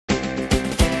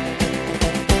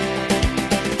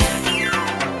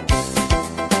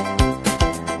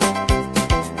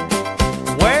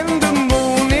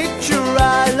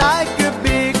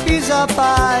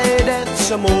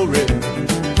that's amore.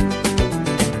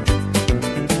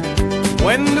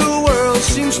 When the world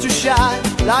seems to shine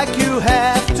like you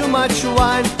have too much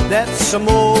wine, that's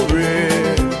amore.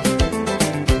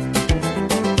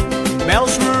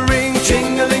 Bells will ring,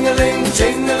 ting-a-ling-a-ling,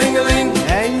 ting-a-ling-a-ling,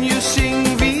 and you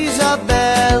sing Visa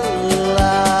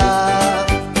Bella.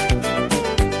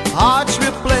 Hearts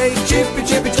will play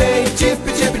chippy-chippy-tay,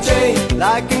 chippy-chippy-tay,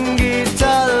 like a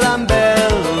guitar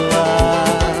lambella.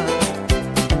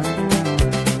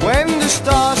 When the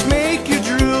stars make you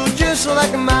drool, just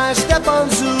like my step on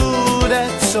zoo,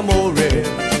 that's amore.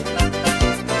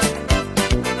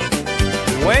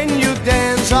 When you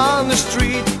dance on the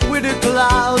street with a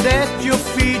cloud at your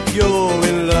feet, you're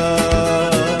in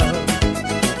love.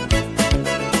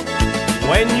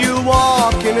 When you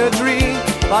walk in a dream,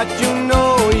 but you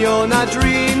know you're not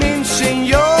dreaming,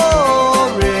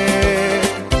 signore.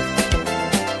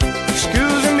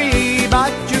 Excuse me,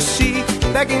 but you see,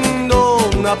 back in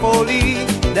old Napoli,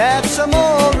 that's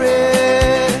amore.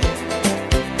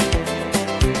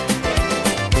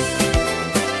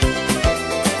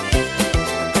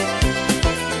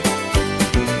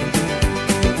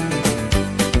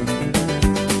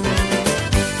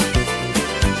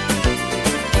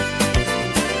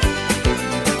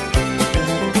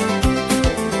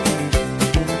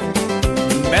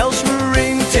 Bells will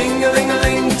ring,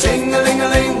 ting-a-ling-a-ling,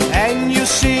 ting-a-ling-a-ling, and you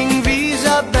sing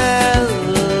Visa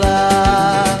Bella.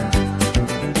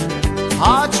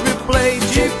 Hearts will play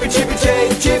chippy-chippy-tay,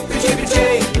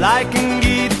 chippy-chippy-tay, like a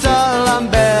guitar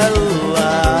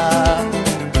lambella.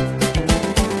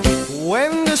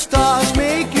 When the stars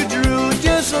make you drool,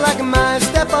 just like my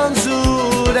step on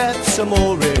zoo, that's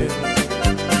amore.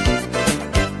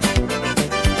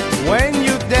 When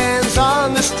you dance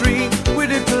on the street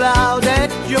with a cloud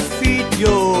at your feet,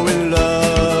 you're in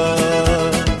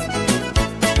love.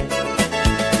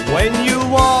 When you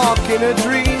walk in a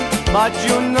dream, but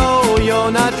you know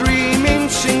you're not dreaming,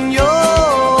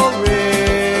 signore.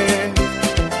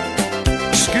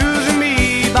 Excuse me,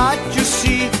 but you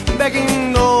see, back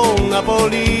in old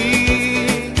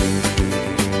Napoli,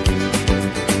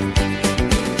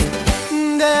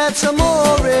 that's amore.